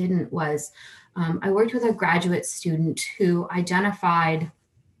where they didn't, was I worked with a graduate student who identified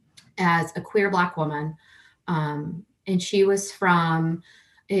as a queer Black woman. And she was from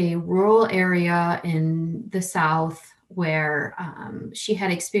a rural area in the South where she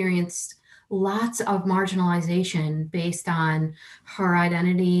had experienced lots of marginalization based on her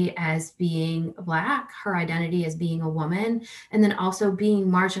identity as being Black, her identity as being a woman, and then also being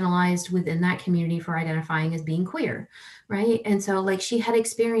marginalized within that community for identifying as being queer, right? And so, like, she had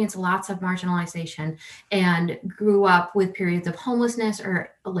experienced lots of marginalization and grew up with periods of homelessness or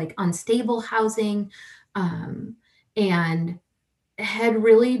like unstable housing, and had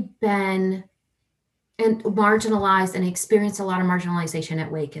really been and marginalized and experienced a lot of marginalization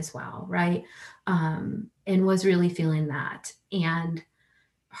at Wake as well, right? And was really feeling that. And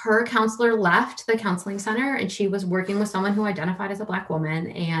her counselor left the counseling center, and she was working with someone who identified as a Black woman.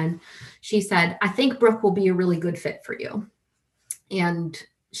 And she said, I think Brooke will be a really good fit for you. And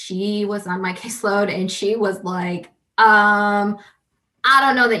she was on my caseload, and she was like, I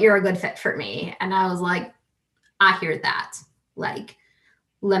don't know that you're a good fit for me. And I was like, I hear that. Like,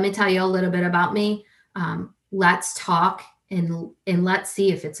 let me tell you a little bit about me. Let's talk and let's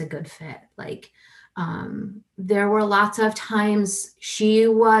see if it's a good fit. Like, there were lots of times she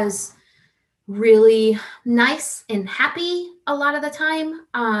was really nice and happy a lot of the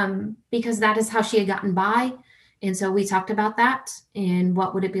time, because that is how she had gotten by. And so we talked about that and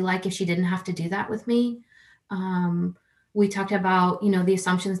what would it be like if she didn't have to do that with me. We talked about, the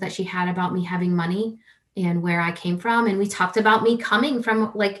assumptions that she had about me having money and where I came from. And we talked about me coming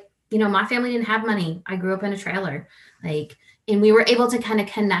from, like, my family didn't have money. I grew up in a trailer, and we were able to kind of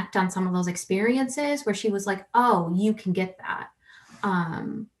connect on some of those experiences where she was like, oh, you can get that.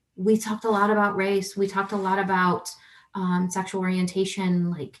 We talked a lot about race. We talked a lot about sexual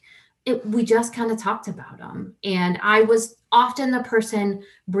orientation. We just kind of talked about them. And I was often the person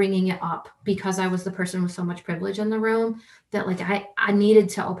bringing it up because I was the person with so much privilege in the room that, like, I needed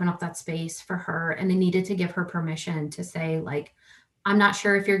to open up that space for her, and I needed to give her permission to say, like, I'm not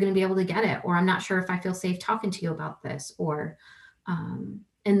sure if you're going to be able to get it, or I'm not sure if I feel safe talking to you about this, and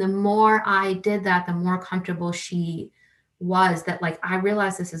the more I did that, the more comfortable she was that, like, I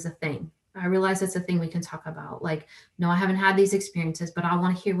realize this is a thing. I realize it's a thing we can talk about. Like, no, I haven't had these experiences, but I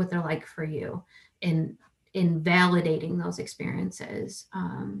want to hear what they're like for you. And in validating those experiences,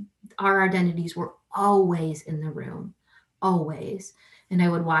 our identities were always in the room, always. And I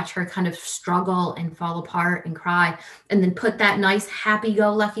would watch her kind of struggle and fall apart and cry, and then put that nice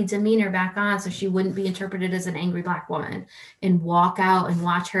happy-go-lucky demeanor back on so she wouldn't be interpreted as an angry Black woman, and walk out and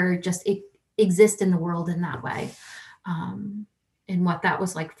watch her just exist in the world in that way, and what that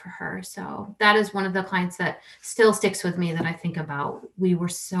was like for her. So that is one of the clients that still sticks with me that I think about. We were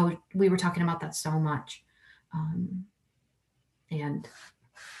talking about that so much. And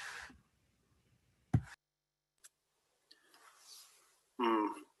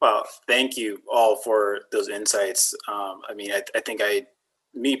Well, thank you all for those insights. I think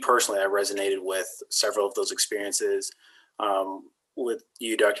me personally, I resonated with several of those experiences. with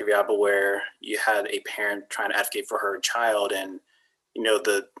you, Dr. Viaba, where you had a parent trying to advocate for her child, and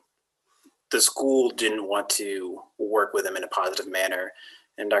the school didn't want to work with them in a positive manner.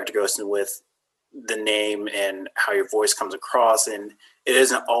 And Dr. Ghostin, with the name and how your voice comes across, and it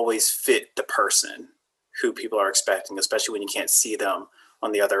doesn't always fit the person who people are expecting, especially when you can't see them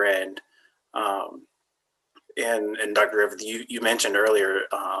on the other end. And Dr. Griffith, you mentioned earlier,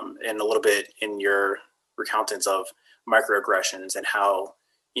 and a little bit in your recountance of microaggressions and how,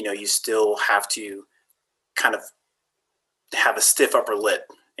 you still have to kind of have a stiff upper lip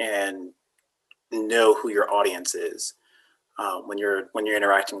and know who your audience is when you're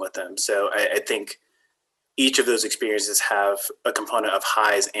interacting with them. So I think each of those experiences have a component of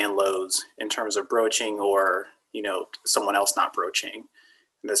highs and lows in terms of broaching or, someone else not broaching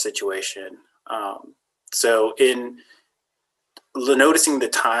the situation. So in noticing the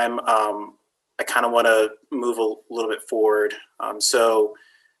time, I kind of want to move a little bit forward. So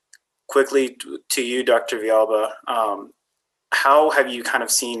quickly to you, Dr. Viaba, how have you kind of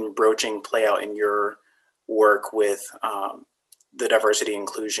seen broaching play out in your work with the diversity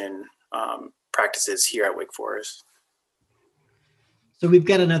inclusion practices here at Wake Forest? So we've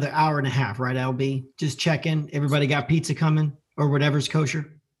got another hour and a half, right, LB? Just checking. Everybody got pizza coming or whatever's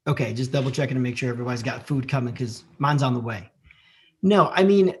kosher? Okay, just double checking to make sure everybody's got food coming because mine's on the way. No, I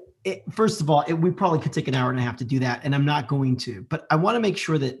mean, first of all, we probably could take an hour and a half to do that, and I'm not going to. But I want to make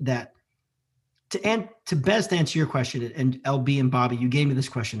sure that to best answer your question, and LB and Bobby, you gave me this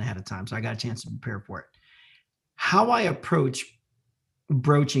question ahead of time, so I got a chance to prepare for it. How I approach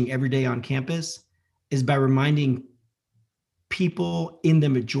broaching every day on campus is by reminding people in the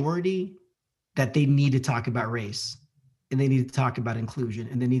majority that they need to talk about race, and they need to talk about inclusion,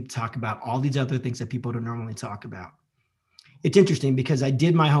 and they need to talk about all these other things that people don't normally talk about. It's interesting because I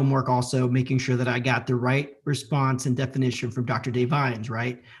did my homework also making sure that I got the right response and definition from Dr. Dave Vines,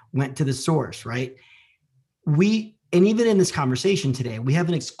 right? Went to the source, right? And even in this conversation today, we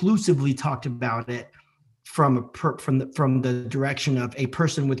haven't exclusively talked about it from the direction of a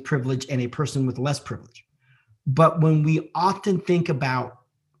person with privilege and a person with less privilege. But when we often think about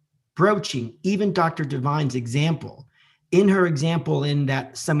broaching, even Dr. Devine's example, in her example in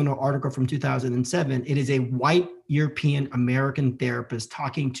that seminal article from 2007, it is a white European American therapist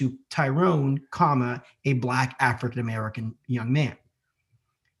talking to Tyrone, a Black African American young man.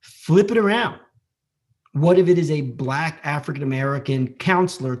 Flip it around. What if it is a Black African American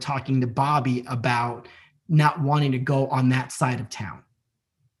counselor talking to Bobby about not wanting to go on that side of town?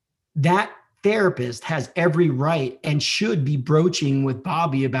 That therapist has every right and should be broaching with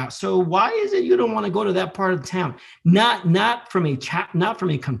Bobby about, so why is it you don't want to go to that part of town? Not from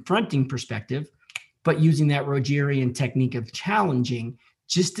a confronting perspective, but using that Rogerian technique of challenging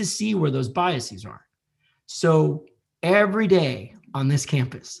just to see where those biases are. So every day on this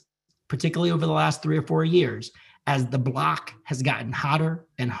campus, particularly over the last 3 or 4 years, as the block has gotten hotter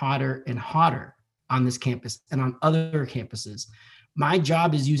and hotter and hotter on this campus and on other campuses, my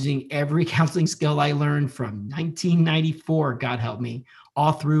job is using every counseling skill I learned from 1994, God help me,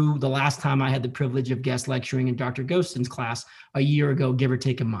 all through the last time I had the privilege of guest lecturing in Dr. Ghostin's class a year ago, give or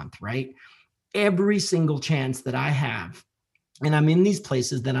take a month, right? Every single chance that I have, and I'm in these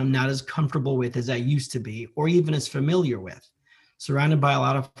places that I'm not as comfortable with as I used to be, or even as familiar with, surrounded by a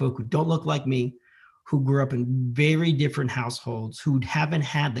lot of folk who don't look like me, who grew up in very different households, who haven't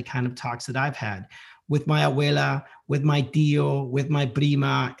had the kind of talks that I've had with my abuela, with my tío, with my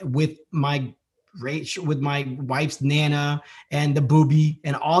prima, with my wife's nana and the booby,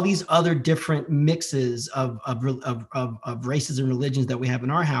 and all these other different mixes of races and religions that we have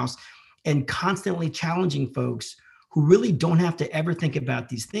in our house, and constantly challenging folks who really don't have to ever think about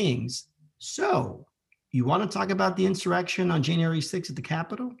these things. So you want to talk about the insurrection on January 6th at the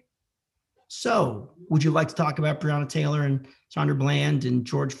Capitol? So would you like to talk about Breonna Taylor and Sandra Bland and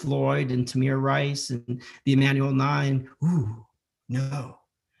George Floyd and Tamir Rice and the Emanuel Nine? Ooh, no.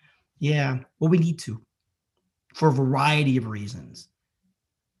 Yeah, well, we need to for a variety of reasons.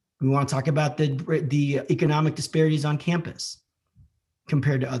 We want to talk about the economic disparities on campus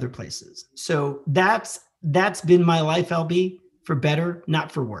compared to other places. So that's been my life, LB, for better,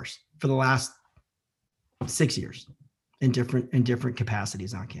 not for worse, for the last 6 years in different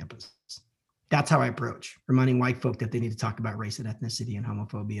capacities on campus. That's how I approach reminding white folk that they need to talk about race and ethnicity and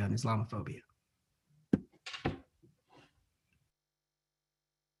homophobia and Islamophobia.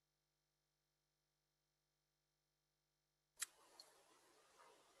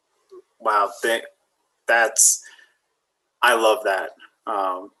 Wow, I love that.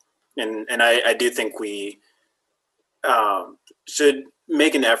 And I do think we should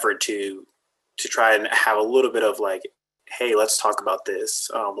make an effort to try and have a little bit of like hey, let's talk about this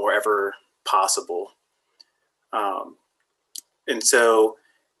wherever possible. And so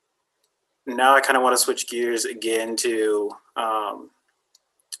now I kind of want to switch gears again to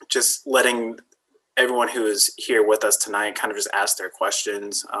just letting everyone who is here with us tonight kind of just ask their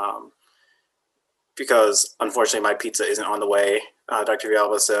questions, because unfortunately my pizza isn't on the way, Dr.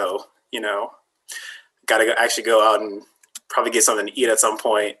 Villalba, so, gotta actually go out and probably get something to eat at some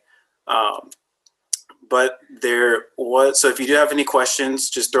point. But so if you do have any questions,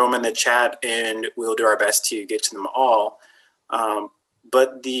 just throw them in the chat and we'll do our best to get to them all.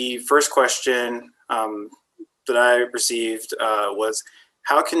 But the first question that I received was,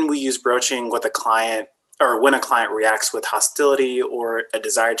 how can we use broaching with a client, or when a client reacts with hostility or a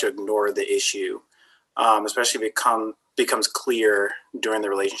desire to ignore the issue, especially if it becomes clear during the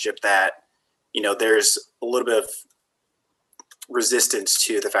relationship that, there's a little bit of resistance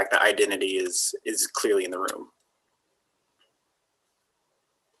to the fact that identity is clearly in the room.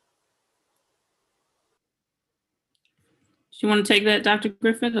 Do you want to take that, Dr.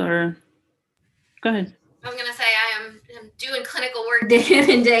 Griffith, or go ahead? I was going to say I'm doing clinical work day in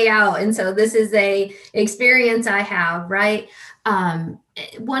and day out. And so this is a experience I have, right?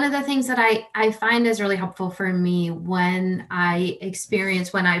 One of the things that I find is really helpful for me when I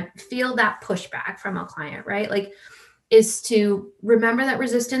feel that pushback from a client, right? Like, is to remember that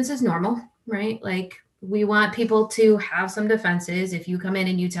resistance is normal, right? Like, we want people to have some defenses. If you come in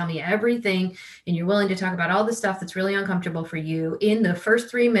and you tell me everything and you're willing to talk about all the stuff that's really uncomfortable for you, in the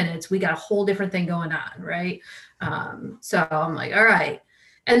first 3 minutes, we got a whole different thing going on, right? So I'm like, all right.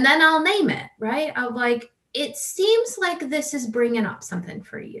 And then I'll name it, right? I'm like, it seems like this is bringing up something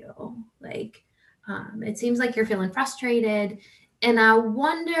for you. Like, it seems like you're feeling frustrated. And I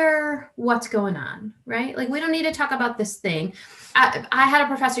wonder what's going on, right? Like, we don't need to talk about this thing. I had a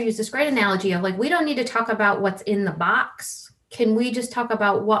professor use this great analogy of, like, we don't need to talk about what's in the box. Can we just talk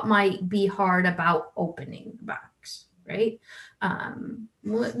about what might be hard about opening the box, right? We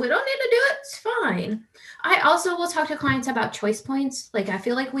don't need to do it. It's fine. I also will talk to clients about choice points. Like, I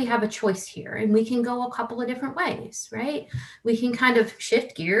feel like we have a choice here and we can go a couple of different ways, right? We can kind of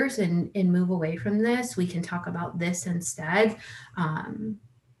shift gears and move away from this. We can talk about this instead. And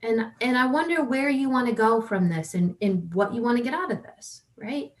I wonder where you want to go from this and what you want to get out of this,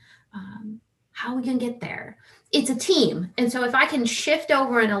 right? How we can get there. It's a team. And so if I can shift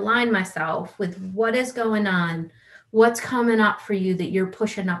over and align myself with what is going on, what's coming up for you that you're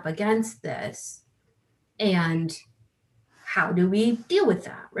pushing up against this, and how do we deal with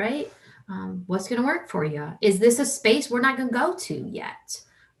that, right? What's going to work for you? Is this a space we're not going to go to yet?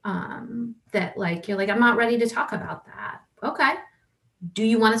 That, like, you're like, I'm not ready to talk about that. Okay. Do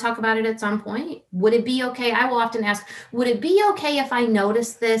you want to talk about it at some point? Would it be okay? I will often ask, would it be okay if I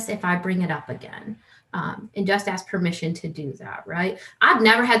notice this, if I bring it up again? And just ask permission to do that, right? I've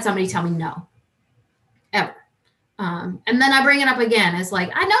never had somebody tell me no, ever. And then I bring it up again. It's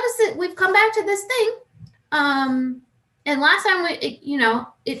like, I noticed that we've come back to this thing. And last time,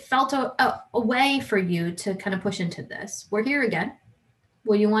 it felt a way for you to kind of push into this. We're here again.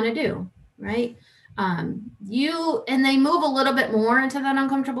 What do you want to do, right? And they move a little bit more into that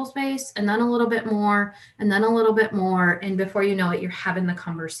uncomfortable space, and then a little bit more, and then a little bit more. And before you know it, you're having the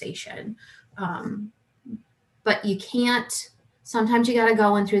conversation. But you can't, sometimes you got to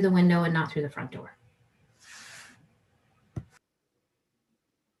go in through the window and not through the front door.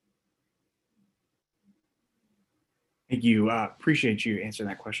 Thank you. Appreciate you answering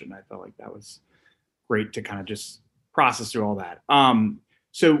that question. I felt like that was great to kind of just process through all that.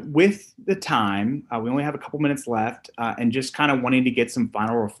 So with the time, we only have a couple minutes left, and just kind of wanting to get some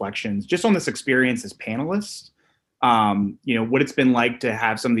final reflections just on this experience as panelists, what it's been like to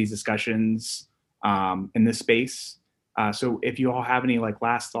have some of these discussions in this space. So if you all have any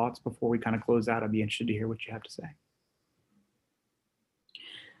last thoughts before we kind of close out, I'd be interested to hear what you have to say.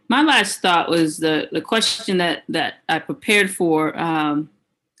 My last thought was the question that I prepared for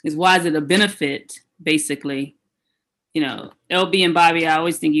is, why is it a benefit, basically? LB and Bobby, I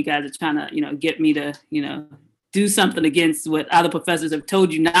always think you guys are trying to, get me to, do something against what other professors have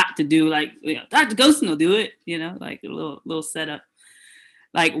told you not to do. Like, Dr. Ghostin will do it, like a little setup.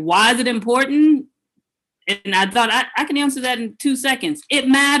 Like, why is it important? And I thought I can answer that in 2 seconds. It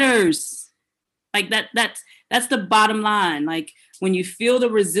matters. Like that's the bottom line. Like, when you feel the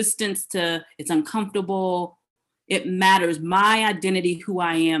resistance to it's uncomfortable, it matters. My identity, who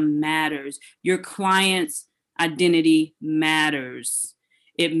I am, matters. Your client's identity matters.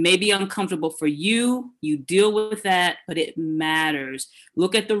 It may be uncomfortable for you. You deal with that, but it matters.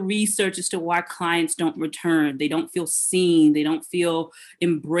 Look at the research as to why clients don't return. They don't feel seen. They don't feel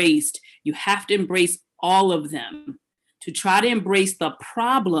embraced. You have to embrace all of them. to try to embrace the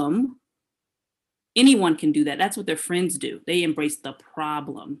problem. Anyone can do that. That's what their friends do. They embrace the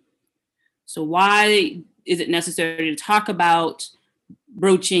problem. So why is it necessary to talk about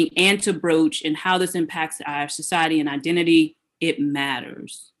broaching and to broach and how this impacts our society and identity? It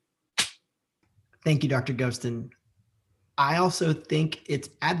matters. Thank you, Dr. Ghostin. I also think it's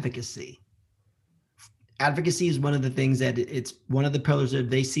advocacy. Advocacy is one of the things that it's one of the pillars of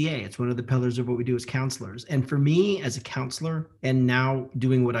the ACA. It's one of the pillars of what we do as counselors. And for me as a counselor and now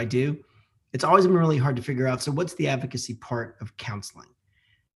doing what I do, it's always been really hard to figure out. So what's the advocacy part of counseling?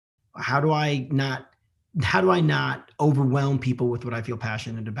 How do I not overwhelm people with what I feel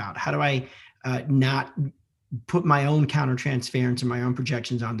passionate about? How do I not put my own countertransference and my own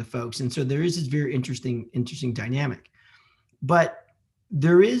projections onto folks? And so there is this very interesting dynamic. But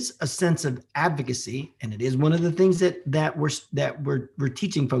there is a sense of advocacy, and it is one of the things that we're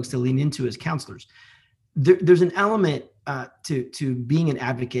teaching folks to lean into as counselors. There's an element to being an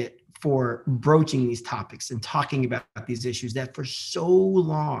advocate for broaching these topics and talking about these issues that for so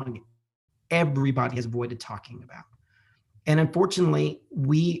long everybody has avoided talking about. And unfortunately,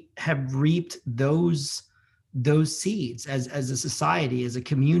 we have reaped those seeds as a society, as a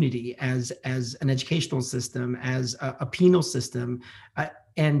community, as an educational system, as a penal system.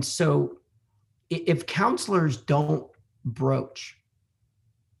 And so if counselors don't broach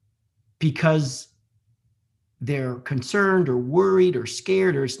because they're concerned or worried or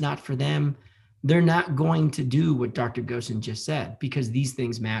scared or it's not for them, they're not going to do what Dr. Ghostin just said, because these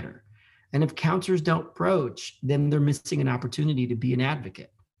things matter. And if counselors don't broach, then they're missing an opportunity to be an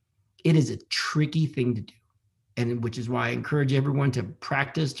advocate. It is a tricky thing to do. And which is why I encourage everyone to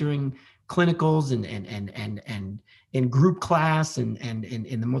practice during clinicals and in group class and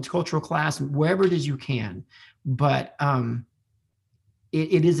in the multicultural class, wherever it is you can. But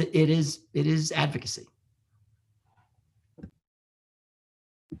it is advocacy.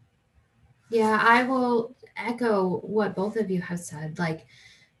 Yeah, I will echo what both of you have said. Like,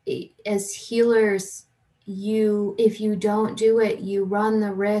 as healers, if you don't do it, you run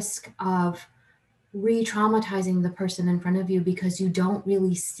the risk of re-traumatizing the person in front of you because you don't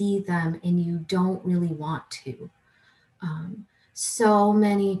really see them and you don't really want to. So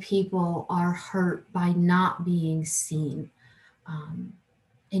many people are hurt by not being seen,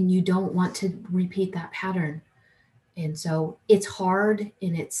 and you don't want to repeat that pattern. And so it's hard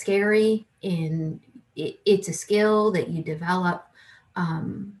and it's scary and it's a skill that you develop,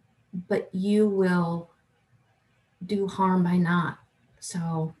 but you will do harm by not.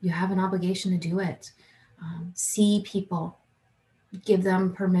 So you have an obligation to do it. See people, give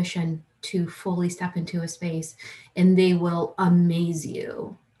them permission to fully step into a space, and they will amaze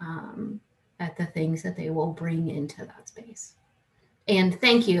you at the things that they will bring into that space. And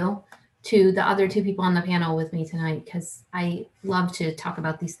thank you to the other two people on the panel with me tonight, because I love to talk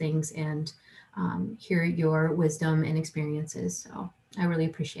about these things and hear your wisdom and experiences. So I really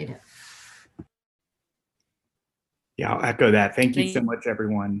appreciate it. Yeah, I'll echo that. Thank you so much,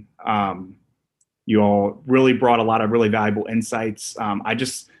 everyone. You all really brought a lot of really valuable insights. I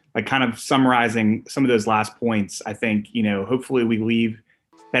just kind of summarizing some of those last points. I think, hopefully we leave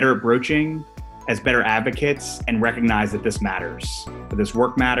better at broaching as better advocates and recognize that this matters, that this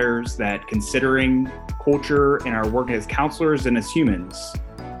work matters, that considering culture in our work as counselors and as humans,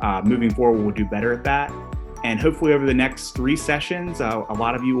 moving forward, we'll do better at that. And hopefully over the next 3 sessions, a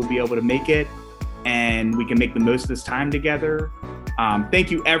lot of you will be able to make it and we can make the most of this time together. Thank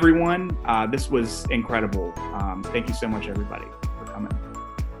you, everyone. This was incredible. Thank you so much, everybody, for coming.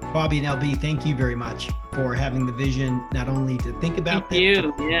 Bobby and LB, thank you very much for having the vision, not only to think about Thank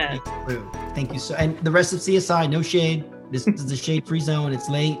you. Yeah. Thank you. So, and the rest of CSI, no shade. This is a shade-free zone. It's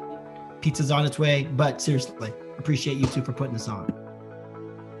late. Pizza's on its way. But seriously, appreciate you two for putting this on.